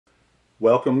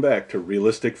Welcome back to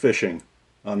Realistic Fishing.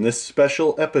 On this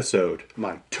special episode,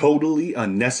 my totally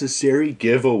unnecessary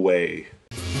giveaway.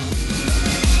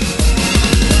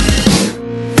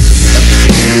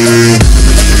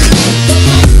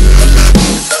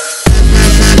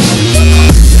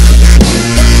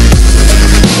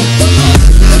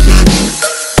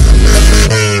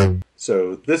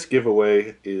 So this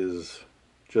giveaway is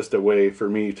just a way for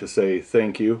me to say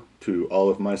thank you to all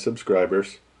of my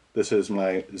subscribers. This is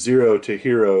my Zero to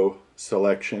Hero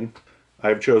selection.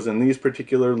 I've chosen these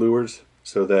particular lures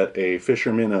so that a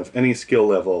fisherman of any skill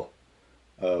level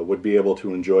would be able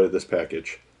to enjoy this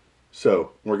package.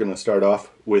 So we're going to start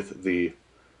off with the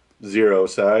zero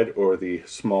side, or the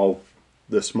small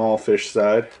fish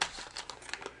side.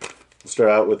 We'll start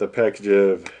out with a package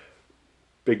of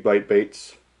big bite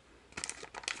baits,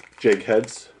 jig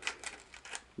heads,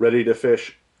 ready to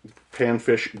fish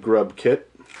panfish grub kit,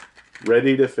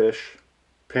 ready to fish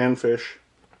panfish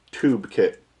tube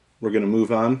kit. We're going to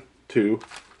move on to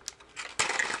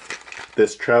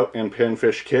this trout and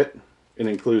panfish kit. It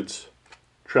includes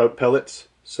trout pellets,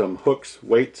 some hooks,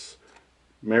 weights,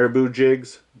 marabou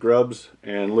jigs, grubs,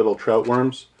 and little trout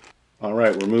worms.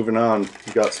 Alright, we're moving on.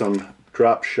 We got some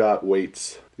drop shot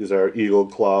weights. These are Eagle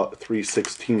Claw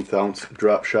 3/16 ounce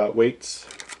drop shot weights.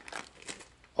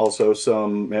 Also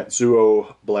some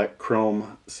Matsuo Black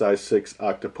Chrome size 6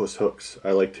 octopus hooks.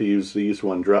 I like to use these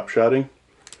when drop shotting.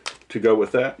 To go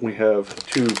with that, we have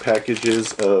 2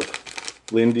 packages of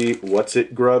Lindy What's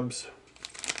It grubs.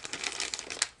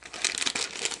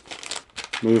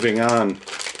 Moving on,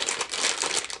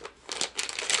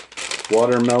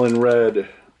 watermelon red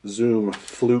Zoom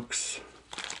flukes.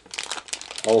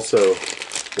 Also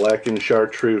black and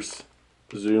chartreuse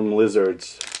Zoom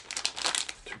lizards.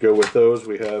 To go with those,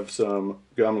 we have some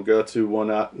Gamakatsu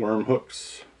 1/0 worm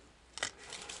hooks.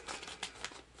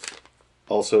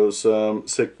 Also some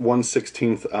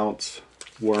 1/16 ounce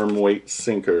worm weight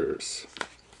sinkers.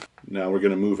 Now we're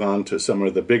going to move on to some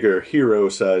of the bigger hero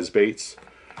size baits.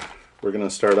 We're going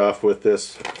to start off with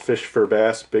this Fish for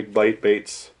Bass Big Bite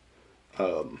Baits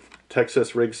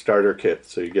Texas Rig Starter Kit.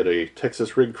 So you get a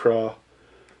Texas Rig Craw,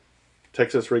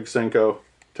 Texas Rig Senko,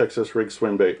 Texas Rig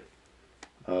Swim Bait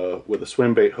with a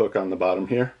swim bait hook on the bottom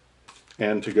here.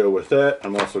 And to go with that,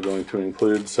 I'm also going to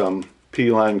include some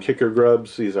P-line kicker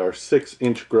grubs. These are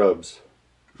 6-inch grubs.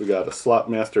 We got a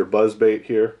Slopmaster buzz bait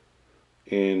here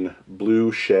in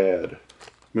blue shad.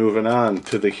 Moving on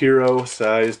to the hero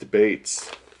sized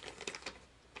baits.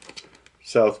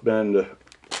 South Bend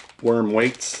worm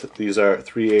weights. These are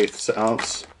 3/8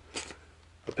 ounce.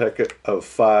 A packet of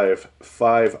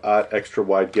 5/5/0 extra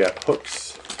wide gap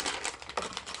hooks.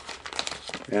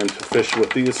 And to fish with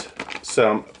these,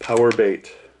 some power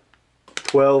bait.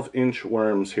 12-inch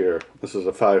worms here. This is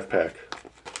a 5-pack.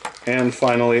 And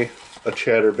finally, a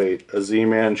chatterbait, a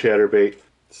Z-Man chatterbait,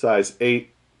 size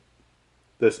 8.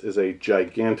 This is a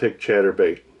gigantic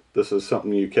chatterbait. This is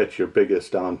something you catch your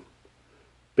biggest on.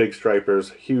 Big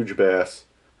stripers, huge bass.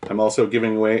 I'm also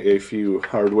giving away a few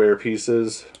hardware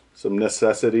pieces, some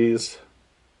necessities,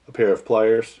 a pair of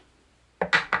pliers.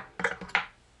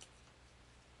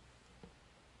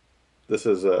 This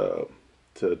is to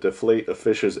deflate a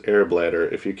fish's air bladder.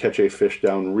 If you catch a fish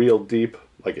down real deep,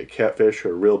 like a catfish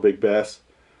or a real big bass,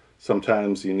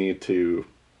 sometimes you need to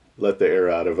let the air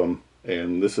out of them,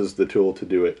 and this is the tool to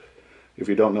do it. If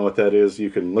you don't know what that is, you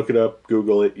can look it up,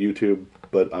 Google it, YouTube,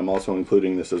 but I'm also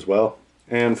including this as well.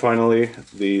 And finally,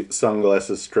 the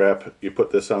sunglasses strap. You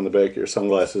put this on the back of your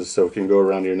sunglasses so it can go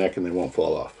around your neck and they won't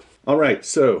fall off. Alright,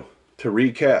 so to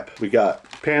recap, we got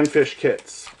panfish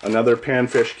kits, another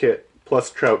panfish kit, plus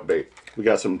trout bait. We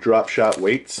got some drop shot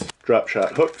weights, drop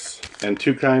shot hooks, and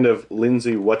 2 kind of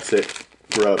Lindsay What's It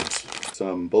grubs.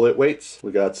 Some bullet weights.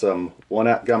 We got some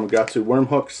 1/0 Gamakatsu worm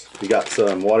hooks. We got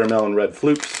some watermelon red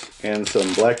flukes, and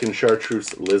some black and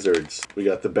chartreuse lizards. We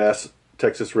got the Bass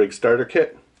Texas Rig Starter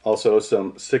Kit. Also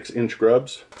some 6-inch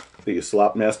grubs. The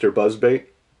Slopmaster buzz bait,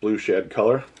 blue shad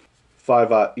color.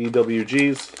 5/0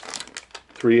 EWGs.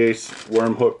 3/8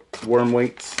 worm hook worm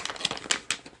weights.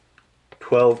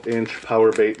 12-inch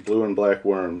power bait blue and black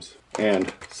worms.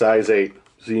 And size 8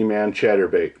 Z-Man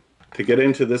chatterbait. To get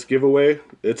into this giveaway,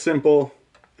 it's simple,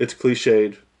 it's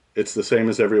cliched, it's the same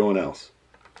as everyone else.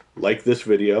 Like this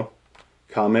video,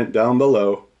 comment down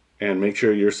below, and make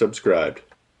sure you're subscribed.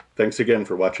 Thanks again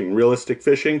for watching Realistic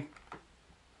Fishing.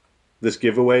 This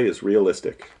giveaway is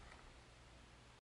realistic.